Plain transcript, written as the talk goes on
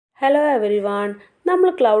Hello everyone. നമ്മൾ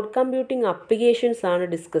cloud computing applications ആണ്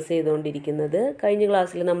discuss ചെയ്തുകൊണ്ടിരിക്കുന്നത്. കഴിഞ്ഞ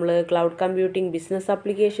ക്ലാസ്സിൽ നമ്മൾ cloud computing business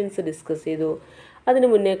applications discuss ചെയ്തു. അതിനു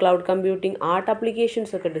മുന്നേ ക്ലൗഡ് കമ്പ്യൂട്ടിംഗ് ആർട്ട്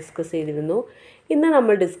ആപ്ലിക്കേഷൻസ് ഒക്കെ ഡിസ്കസ് ചെയ്തിരുന്നു. ഇന്ന്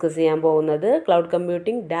നമ്മൾ ഡിസ്കസ് ചെയ്യാൻ പോകുന്നത് cloud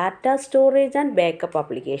computing data storage and backup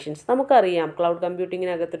applications. നമുക്കറിയാം ക്ലൗഡ്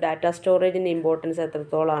കമ്പ്യൂട്ടിങ്ങിനകത്ത് ഡാറ്റ സ്റ്റോറേജിൻ്റെ ഇമ്പോർട്ടൻസ്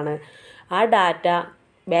എത്രത്തോളമാണ്, ആ ഡാറ്റ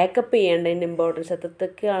ബാക്കപ്പ് ചെയ്യേണ്ടതിൻ്റെ ഇമ്പോർട്ടൻസ്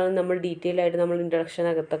എത്രത്തൊക്കെയാണ് നമ്മൾ ഡീറ്റെയിൽ ആയിട്ട് നമ്മൾ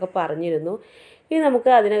ഇൻട്രൊഡക്ഷനകത്തൊക്കെ പറഞ്ഞിരുന്നു. ഇനി നമുക്ക്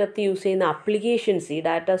അതിനകത്ത് യൂസ് ചെയ്യുന്ന ആപ്ലിക്കേഷൻസ്, ഈ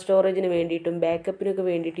ഡാറ്റ സ്റ്റോറേജിന് വേണ്ടിയിട്ടും ബാക്കപ്പിനൊക്കെ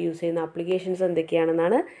വേണ്ടിയിട്ട് യൂസ് ചെയ്യുന്ന ആപ്ലിക്കേഷൻസ്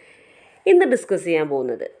എന്തൊക്കെയാണെന്നാണ് ഇന്ന് ഡിസ്കസ് ചെയ്യാൻ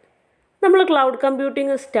പോകുന്നത്. നമ്മൾ ക്ലൗഡ്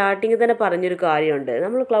കമ്പ്യൂട്ടിങ് സ്റ്റാർട്ടിങ്ങിൽ തന്നെ പറഞ്ഞൊരു കാര്യമുണ്ട്.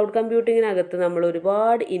 നമ്മൾ ക്ലൗഡ് കമ്പ്യൂട്ടിങ്ങിനകത്ത് നമ്മൾ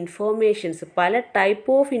ഒരുപാട് ഇൻഫോർമേഷൻസ്, പല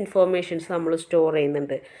ടൈപ്പ് ഓഫ് ഇൻഫോർമേഷൻസ് നമ്മൾ സ്റ്റോർ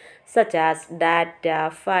ചെയ്യുന്നുണ്ട്. Such as data,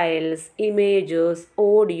 files, images,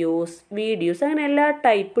 audios, videos, അങ്ങനെ എല്ലാ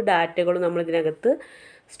ടൈപ്പ് ഡാറ്റകളും നമ്മൾ ഇതിനകത്ത്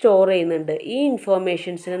സ്റ്റോർ ചെയ്യുന്നുണ്ട്. ഈ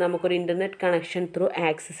ഇൻഫോർമേഷൻസിന് നമുക്കൊരു ഇൻ്റർനെറ്റ് കണക്ഷൻ ത്രൂ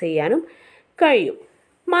ആക്സസ് ചെയ്യാനും കഴിയും.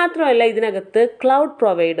 മാത്രമല്ല ഇതിനകത്ത് ക്ലൗഡ്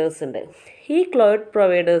പ്രൊവൈഡേഴ്സ് ഉണ്ട്. ഈ ക്ലൗഡ്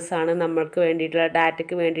പ്രൊവൈഡേഴ്സാണ് നമ്മൾക്ക് വേണ്ടിയിട്ടുള്ള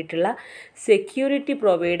ഡാറ്റയ്ക്ക് വേണ്ടിയിട്ടുള്ള സെക്യൂരിറ്റി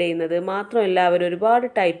പ്രൊവൈഡ് ചെയ്യുന്നത്. മാത്രമല്ല അവർ ഒരുപാട്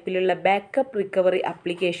ടൈപ്പിലുള്ള ബാക്കപ്പ് റിക്കവറി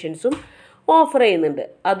ആപ്ലിക്കേഷൻസും ഓഫർ ചെയ്യുന്നുണ്ട്.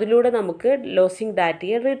 അതിലൂടെ നമുക്ക് ലോസിങ്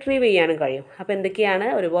ഡാറ്റയെ റിട്രീവ് ചെയ്യാനും കഴിയും. അപ്പോൾ എന്തൊക്കെയാണ്,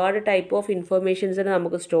 ഒരുപാട് ടൈപ്പ് ഓഫ് ഇൻഫോർമേഷൻസിന്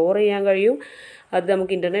നമുക്ക് സ്റ്റോർ ചെയ്യാൻ കഴിയും. അത്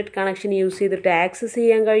നമുക്ക് ഇൻ്റർനെറ്റ് കണക്ഷൻ യൂസ് ചെയ്തിട്ട് ആക്സസ്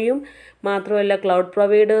ചെയ്യാൻ കഴിയും. മാത്രമല്ല ക്ലൗഡ്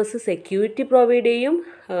പ്രൊവൈഡേഴ്സ് സെക്യൂരിറ്റി പ്രൊവൈഡ് ചെയ്യും.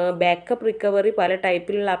 ബാക്കപ്പ് റിക്കവറി പല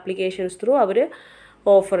ടൈപ്പിലുള്ള ആപ്ലിക്കേഷൻസ് ത്രൂ അവർ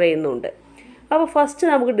ഓഫർ ചെയ്യുന്നുണ്ട്. അപ്പോൾ ഫസ്റ്റ്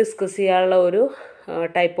നമുക്ക് ഡിസ്കസ് ചെയ്യാനുള്ള ഒരു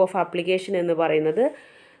ടൈപ്പ് ഓഫ് ആപ്ലിക്കേഷൻ എന്ന് പറയുന്നത്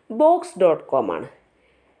box.com ആണ്.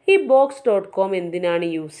 ഈ box.com എന്തിനാണ്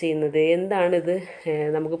യൂസ് ചെയ്യുന്നത്, എന്താണിത്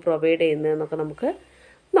നമുക്ക് പ്രൊവൈഡ് ചെയ്യുന്നത് എന്നൊക്കെ നമുക്ക്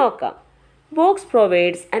നോക്കാം. Box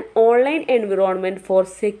provides an online environment for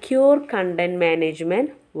secure content management,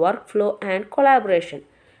 workflow and collaboration.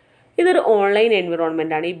 ഇതൊരു ഓൺലൈൻ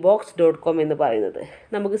എൻവിറോൺമെൻ്റ് ആണ് ഈ box.com എന്ന് പറയുന്നത്.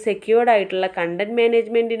 നമുക്ക് സെക്യൂർഡ് ആയിട്ടുള്ള കണ്ടൻറ്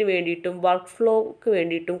മാനേജ്മെൻറ്റിന് വേണ്ടിയിട്ടും വർക്ക് ഫ്ലോക്ക്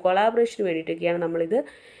വേണ്ടിയിട്ടും കൊളാബറേഷന് വേണ്ടിയിട്ടൊക്കെയാണ് നമ്മളിത്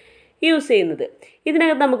യൂസ് ചെയ്യുന്നത്.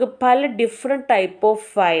 ഇതിനകത്ത് നമുക്ക് പല different type of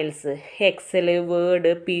files, Excel,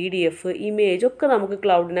 word, PDF, image ഒക്കെ നമുക്ക്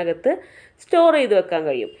ക്ലൗഡിനകത്ത് സ്റ്റോർ ചെയ്ത് വെക്കാൻ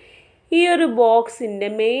കഴിയും. ഈ ഒരു ബോക്സിൻ്റെ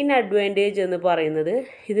മെയിൻ അഡ്വാൻറ്റേജ് എന്ന് പറയുന്നത്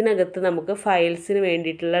ഇതിനകത്ത് നമുക്ക് ഫയൽസിന്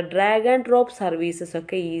വേണ്ടിയിട്ടുള്ള ഡ്രാഗ് ആൻഡ് ഡ്രോപ്പ് സർവീസസ്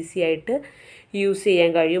ഒക്കെ ഈസി ആയിട്ട് യൂസ് ചെയ്യാൻ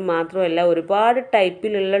കഴിയും. മാത്രമല്ല ഒരുപാട്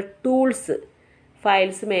ടൈപ്പിലുള്ള ടൂൾസ്,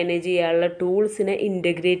 ഫയൽസ് മാനേജ് ചെയ്യാനുള്ള ടൂൾസിനെ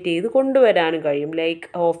ഇൻ്റഗ്രേറ്റ് ചെയ്ത് കൊണ്ടുവരാനും കഴിയും. Like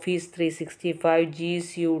office 365, G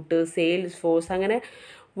Suite, sales force, അങ്ങനെ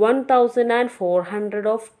 1400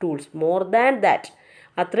 of tools, more than that,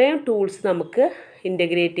 അത്രയും ടൂൾസ് നമുക്ക്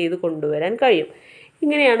ഇൻ്റഗ്രേറ്റ് ചെയ്ത് കൊണ്ടുവരാൻ കഴിയും.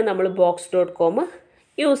 ഇങ്ങനെയാണ് നമ്മൾ box.com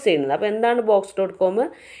യൂസ് ചെയ്യുന്നത്. അപ്പോൾ എന്താണ് box.com?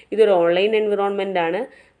 ഇതൊരു ഓൺലൈൻ എൻവിറോൺമെൻ്റ് ആണ്.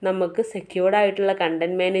 നമുക്ക് സെക്യൂർഡ് ആയിട്ടുള്ള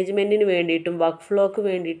കണ്ടൻറ് മാനേജ്മെൻറ്റിന് വേണ്ടിയിട്ടും വർക്ക് ഫ്ലോക്ക്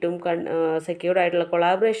വേണ്ടിയിട്ടും സെക്യൂർഡ് ആയിട്ടുള്ള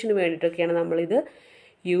കൊളാബറേഷന് വേണ്ടിയിട്ടൊക്കെയാണ് നമ്മളിത്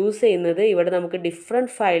യൂസ് ചെയ്യുന്നത്. ഇവിടെ നമുക്ക്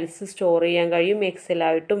ഡിഫറെൻറ്റ് ഫയൽസ് സ്റ്റോർ ചെയ്യാൻ കഴിയും.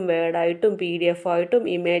 എക്സലായിട്ടും വേർഡായിട്ടും PDF ആയിട്ടും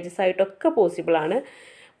ഇമേജസ് ആയിട്ടൊക്കെ പോസിബിളാണ്.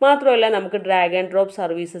 മാത്രമല്ല നമുക്ക് ഡ്രാഗ് ആൻഡ് ഡ്രോപ്പ്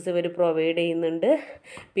സർവീസസ് ഇവർ പ്രൊവൈഡ് ചെയ്യുന്നുണ്ട്.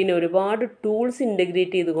 പിന്നെ ഒരുപാട് ടൂൾസ്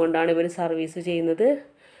ഇൻ്റഗ്രേറ്റ് ചെയ്തുകൊണ്ടാണ് ഇവർ സർവീസ് ചെയ്യുന്നത്.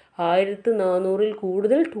 1400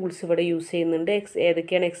 കൂടുതൽ ടൂൾസ് ഇവിടെ യൂസ് ചെയ്യുന്നുണ്ട്.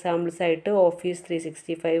 ഏതൊക്കെയാണ് എക്സാമ്പിൾസ് ആയിട്ട് office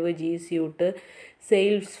 365, G Suite,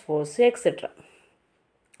 sales force, etcetera.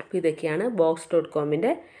 അപ്പോൾ ഇതൊക്കെയാണ്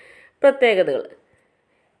box.comൻ്റെ പ്രത്യേകതകൾ.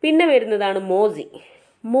 പിന്നെ വരുന്നതാണ് മോസി.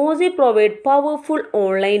 മോസി provide powerful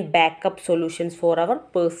online backup solutions for our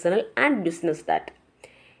personal and business data.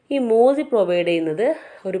 ഈ മോസി പ്രൊവൈഡ് ചെയ്യുന്നത്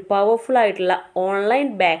ഒരു പവർഫുൾ ആയിട്ടുള്ള ഓൺലൈൻ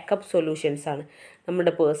ബാക്കപ്പ് സൊല്യൂഷൻസ് ആണ്.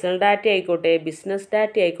 നമ്മുടെ പേഴ്സണൽ ഡാറ്റ ആയിക്കോട്ടെ, ബിസിനസ്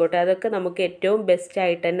ഡാറ്റ ആയിക്കോട്ടെ, അതൊക്കെ നമുക്ക് ഏറ്റവും ബെസ്റ്റ്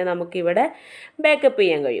ആയിട്ട് തന്നെ നമുക്കിവിടെ ബാക്കപ്പ്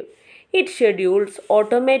ചെയ്യാൻ കഴിയും. It schedules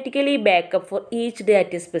automatically backup for each day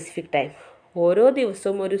at A specific time. ഓരോ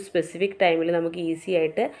ദിവസവും ഒരു സ്പെസിഫിക് ടൈമിൽ നമുക്ക് ഈസി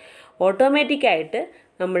ആയിട്ട് ഓട്ടോമാറ്റിക്കായിട്ട്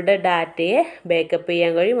നമ്മുടെ ഡാറ്റയെ ബാക്കപ്പ്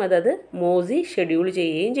ചെയ്യാൻ കഴിയും. അതത് മോസി ഷെഡ്യൂൾ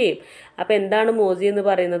ചെയ്യുകയും ചെയ്യും. അപ്പോൾ എന്താണ് മോസി എന്ന്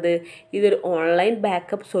പറയുന്നത്? ഇതൊരു ഓൺലൈൻ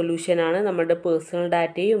ബാക്കപ്പ് സൊല്യൂഷനാണ്. നമ്മുടെ പേഴ്സണൽ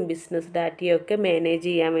ഡാറ്റയും ബിസിനസ് ഡാറ്റയും ഒക്കെ മാനേജ്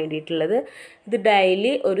ചെയ്യാൻ വേണ്ടിയിട്ടുള്ളത്. ഇത്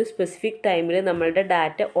ഡെയിലി ഒരു സ്പെസിഫിക് ടൈമിൽ നമ്മളുടെ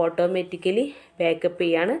ഡാറ്റ ഓട്ടോമാറ്റിക്കലി ബാക്കപ്പ്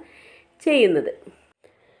ചെയ്യാണ് ചെയ്യുന്നത്.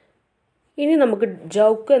 ഇനി നമുക്ക്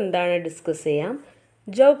Joukuu എന്താണ് ഡിസ്കസ് ചെയ്യാം.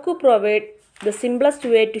 Joukuu provide the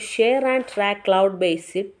simplest way to share and track cloud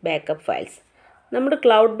based backup files. നമ്മുടെ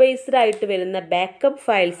ക്ലൗഡ് ബേസ്ഡ് ആയിട്ട് വരുന്ന ബാക്കപ്പ്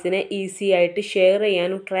ഫയൽസിനെ ഈസി ആയിട്ട് ഷെയർ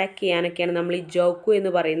ചെയ്യാനും ട്രാക്ക് ചെയ്യാനൊക്കെയാണ് നമ്മൾ ഈ Joukuu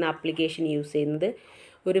എന്ന് പറയുന്ന ആപ്ലിക്കേഷൻ യൂസ് ചെയ്യുന്നത്.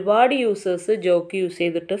 ഒരുപാട് യൂസേഴ്സ് Joukuu യൂസ്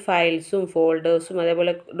ചെയ്തിട്ട് ഫയൽസും ഫോൾഡേഴ്സും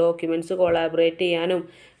അതേപോലെ ഡോക്യുമെൻറ്റ്സ് കൊളാബറേറ്റ് ചെയ്യാനും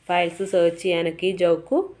ഫയൽസ് സെർച്ച് ചെയ്യാനൊക്കെ ഈ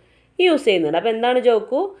Joukuu യൂസ് ചെയ്യുന്നുണ്ട്. അപ്പോൾ എന്താണ്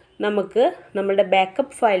Joukuu? നമുക്ക് നമ്മുടെ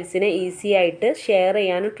ബാക്കപ്പ് ഫയൽസിനെ ഈസി ആയിട്ട് ഷെയർ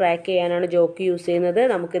ചെയ്യാനും ട്രാക്ക് ചെയ്യാനാണ് ജോക്കു യൂസ് ചെയ്യുന്നത്.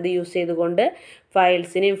 നമുക്കിത് യൂസ് ചെയ്തുകൊണ്ട്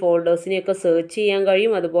ഫയൽസിനെയും ഫോൾഡേഴ്സിനെയും ഒക്കെ സെർച്ച് ചെയ്യാൻ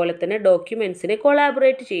കഴിയും. അതുപോലെ തന്നെ ഡോക്യുമെൻറ്റ്സിനെ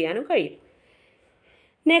കൊളാബറേറ്റ് ചെയ്യാനും കഴിയും.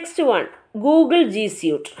 Next one, Google G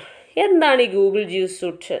suit. എന്താണ് ഈ ഗൂഗിൾ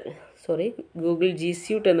ജി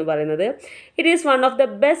സ്യൂട്ട് എന്ന് പറയുന്നത്? It is one of the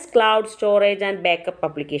best cloud storage and backup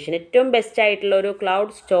application. ഏറ്റവും ബെസ്റ്റ് ആയിട്ടുള്ള ഒരു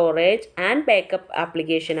ക്ലൗഡ് സ്റ്റോറേജ് ആൻഡ് ബാക്കപ്പ്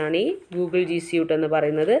ആപ്ലിക്കേഷനാണ് ഈ ഗൂഗിൾ ജി സ്യൂട്ട് എന്ന്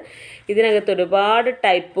പറയുന്നത്. ഇതിനകത്ത് ഒരുപാട്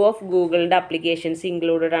ടൈപ്പ് ഓഫ് ഗൂഗിളിൻ്റെ ആപ്ലിക്കേഷൻസ്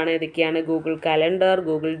ഇൻക്ലൂഡഡ് ആണ്. ഏതൊക്കെയാണ്? Google calendar,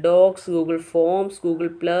 Google docs, Google forms, Google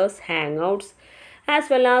plus, hang outs, as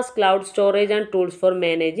well as cloud storage and tools four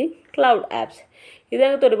managing cloud apps.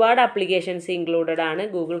 ഇതിനകത്ത് ഒരുപാട് ആപ്ലിക്കേഷൻസ് ഇൻക്ലൂഡഡ് ആണ്.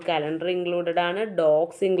 ഗൂഗിൾ കലണ്ടർ ഇൻക്ലൂഡഡ് ആണ്,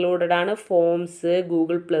 ഡോക്സ് ഇൻക്ലൂഡഡ് ആണ്, forms,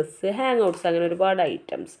 Google plus, hang outs, അങ്ങനെ ഒരുപാട്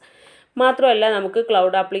items. മാത്രമല്ല നമുക്ക്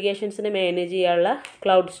cloud ആപ്ലിക്കേഷൻസിനെ manage ചെയ്യാനുള്ള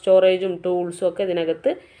ക്ലൗഡ് സ്റ്റോറേജും ടൂൾസും ഒക്കെ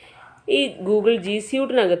ഇതിനകത്ത് ഈ ഗൂഗിൾ ജി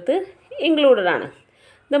സ്യൂട്ടിനകത്ത് ഇൻക്ലൂഡഡ് ആണ്.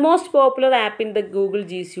 The most popular app in the Google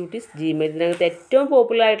G suit is Gmail. ഇതിനകത്ത് ഏറ്റവും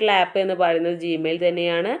പോപ്പുലർ ആയിട്ടുള്ള ആപ്പ് എന്ന് പറയുന്നത് ജിമെയിൽ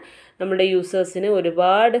തന്നെയാണ്. നമ്മുടെ യൂസേഴ്സിന്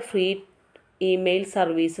ഒരുപാട് ഫ്രീ ഇമെയിൽ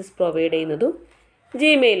സർവീസസ് പ്രൊവൈഡ് ചെയ്യുന്നതും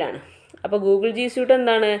ജിമെയിലാണ്. അപ്പോൾ ഗൂഗിൾ ജി സ്യൂട്ട്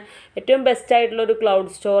എന്താണ്? ഏറ്റവും ബെസ്റ്റ് ആയിട്ടുള്ള ഒരു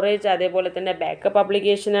ക്ലൗഡ് സ്റ്റോറേജ് അതേപോലെ തന്നെ ബാക്കപ്പ്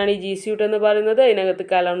ആപ്ലിക്കേഷനാണ് ഈ ജി സ്യൂട്ട് എന്ന് പറയുന്നത്. ഇതിനകത്ത്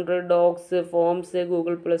calendar, docs, forms,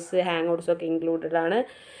 Google plus, hang outs ഒക്കെ ഇൻക്ലൂഡഡ് ആണ്.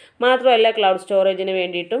 മാത്രമല്ല ക്ലൗഡ് സ്റ്റോറേജിന്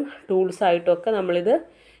വേണ്ടിയിട്ടും ടൂൾസായിട്ടും ഒക്കെ നമ്മളിത്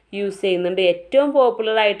യൂസ് ചെയ്യുന്നുണ്ട്. ഏറ്റവും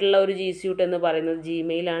പോപ്പുലർ ആയിട്ടുള്ള ഒരു ജി സ്യൂട്ട് എന്ന് പറയുന്നത്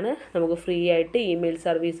ജിമെയിലാണ്. നമുക്ക് ഫ്രീ ആയിട്ട് ഇമെയിൽ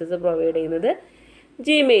സർവീസസ് പ്രൊവൈഡ് ചെയ്യുന്നത്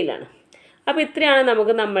ജിമെയിലാണ്. അപ്പോൾ ഇത്രയാണ്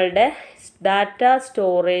നമുക്ക് നമ്മളുടെ ഡാറ്റ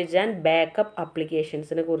സ്റ്റോറേജ് ആൻഡ് ബാക്കപ്പ്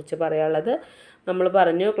ആപ്ലിക്കേഷൻസിനെ കുറിച്ച് പറയാനുള്ളത്. നമ്മൾ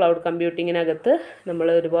പറഞ്ഞു ക്ലൗഡ് കമ്പ്യൂട്ടിങ്ങിനകത്ത് നമ്മൾ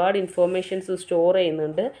ഒരുപാട് ഇൻഫോർമേഷൻസ് സ്റ്റോർ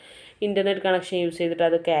ചെയ്യുന്നുണ്ട്. ഇൻ്റർനെറ്റ് കണക്ഷൻ യൂസ് ചെയ്തിട്ട്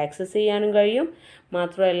അതൊക്കെ ആക്സസ് ചെയ്യാനും കഴിയും.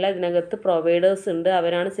 മാത്രമല്ല ഇതിനകത്ത് പ്രൊവൈഡേഴ്സ് ഉണ്ട്,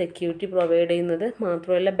 അവരാണ് സെക്യൂരിറ്റി പ്രൊവൈഡ് ചെയ്യുന്നത്.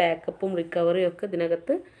 മാത്രമല്ല ബാക്കപ്പും റിക്കവറിയും ഒക്കെ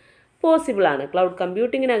ഇതിനകത്ത് പോസിബിളാണ്, ക്ലൗഡ്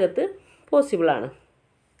കമ്പ്യൂട്ടിങ്ങിനകത്ത് പോസിബിളാണ്.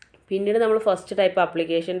 പിന്നീട് നമ്മൾ ഫസ്റ്റ് ടൈപ്പ്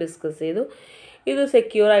ആപ്ലിക്കേഷൻ ഡിസ്കസ് ചെയ്തു. ഇത്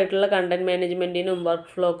സെക്യൂർ ആയിട്ടുള്ള കണ്ടൻറ് മാനേജ്മെൻറ്റിനും വർക്ക്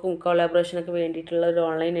ഫ്ലോക്കും കൊളാബറേഷനൊക്കെ വേണ്ടിയിട്ടുള്ള ഒരു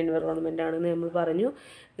ഓൺലൈൻ എൻവയറോൺമെൻ്റ് ആണെന്ന് നമ്മൾ പറഞ്ഞു.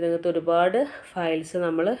 ഇതിനകത്ത് ഒരുപാട് ഫയൽസ്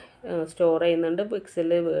നമ്മൾ സ്റ്റോർ ചെയ്യുന്നുണ്ട്.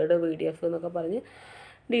 എക്സൽ, വേർഡ്, PDF എന്നൊക്കെ പറഞ്ഞ്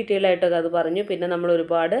ഡീറ്റെയിൽ ആയിട്ടൊക്കെ അത് പറഞ്ഞു. പിന്നെ നമ്മൾ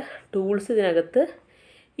ഒരുപാട് ടൂൾസ് ഇതിനകത്ത്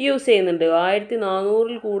യൂസ് ചെയ്യുന്നുണ്ട്.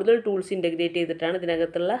 1400-ൽ കൂടുതൽ ടൂൾസ് ഇൻ്റഗ്രേറ്റ് ചെയ്തിട്ടാണ്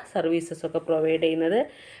ഇതിനകത്തുള്ള സർവീസസ് ഒക്കെ പ്രൊവൈഡ് ചെയ്യുന്നത്.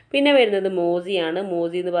 പിന്നെ വരുന്നത് മോസിയാണ്.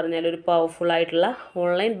 മോസി എന്ന് പറഞ്ഞാൽ ഒരു പവർഫുൾ ആയിട്ടുള്ള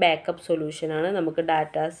ഓൺലൈൻ ബാക്കപ്പ് സൊല്യൂഷനാണ്. നമുക്ക്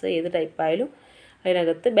ഡാറ്റാസ് ഏത് ടൈപ്പായാലും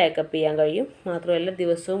അതിനകത്ത് ബാക്കപ്പ് ചെയ്യാൻ കഴിയും. മാത്രമല്ല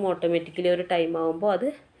ദിവസവും ഓട്ടോമാറ്റിക്കലി ഒരു ടൈം ആകുമ്പോൾ അത്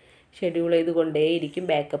ഷെഡ്യൂൾ ചെയ്ത് കൊണ്ടേയിരിക്കും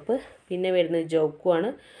ബാക്കപ്പ്. പിന്നെ വരുന്നത് ജോക്കു ആണ്.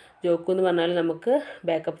 ജോക്കു എന്ന് പറഞ്ഞാൽ നമുക്ക്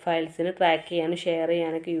ബാക്കപ്പ് ഫയൽസിന് ട്രാക്ക് ചെയ്യാനും ഷെയർ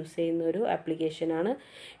ചെയ്യാനൊക്കെ യൂസ് ചെയ്യുന്ന ഒരു ആപ്ലിക്കേഷനാണ്.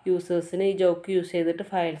 യൂസേഴ്സിന് ഈ ജോക്കു യൂസ് ചെയ്തിട്ട്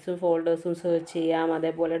ഫയൽസും ഫോൾഡേഴ്സും സെർച്ച് ചെയ്യാം.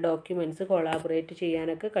 അതേപോലെ ഡോക്യുമെൻറ്റ്സ് കൊളാബറേറ്റ്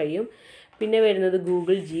ചെയ്യാനൊക്കെ കഴിയും. പിന്നെ വരുന്നത്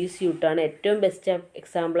ഗൂഗിൾ ജി സ്യൂട്ടാണ്. ഏറ്റവും ബെസ്റ്റ്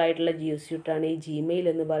എക്സാമ്പിൾ ആയിട്ടുള്ള ജി സ്യൂട്ടാണ് ഈ ജിമെയിൽ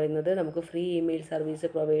എന്ന് പറയുന്നത്. നമുക്ക് ഫ്രീ ഇമെയിൽ സർവീസ്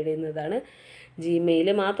പ്രൊവൈഡ് ചെയ്യുന്നതാണ് ജിമെയിൽ.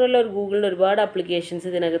 മാത്രമല്ല ഒരു ഗൂഗിളിൻ്റെ ഒരുപാട് ആപ്ലിക്കേഷൻസ്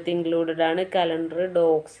ഇതിനകത്ത് ഇൻക്ലൂഡഡ് ആണ്. Calendar,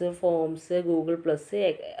 docs, forms, Google plus,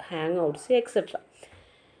 hang outs etcetera.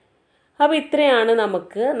 അപ്പോൾ ഇത്രയാണ്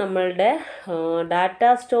നമുക്ക് നമ്മളുടെ ഡാറ്റ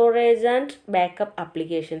സ്റ്റോറേജ് ആൻഡ് ബാക്കപ്പ്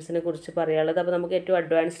ആപ്ലിക്കേഷൻസിനെ കുറിച്ച് പറയാനുള്ളത്. അപ്പോൾ നമുക്ക് ഏറ്റവും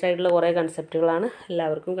അഡ്വാൻസ്ഡ് ആയിട്ടുള്ള കുറേ കൺസെപ്റ്റുകളാണ്.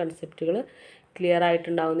 എല്ലാവർക്കും കൺസെപ്റ്റുകൾ ക്ലിയർ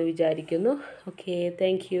ആയിട്ടുണ്ടാവുമെന്ന് വിചാരിക്കുന്നു. Okay,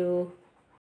 thank you.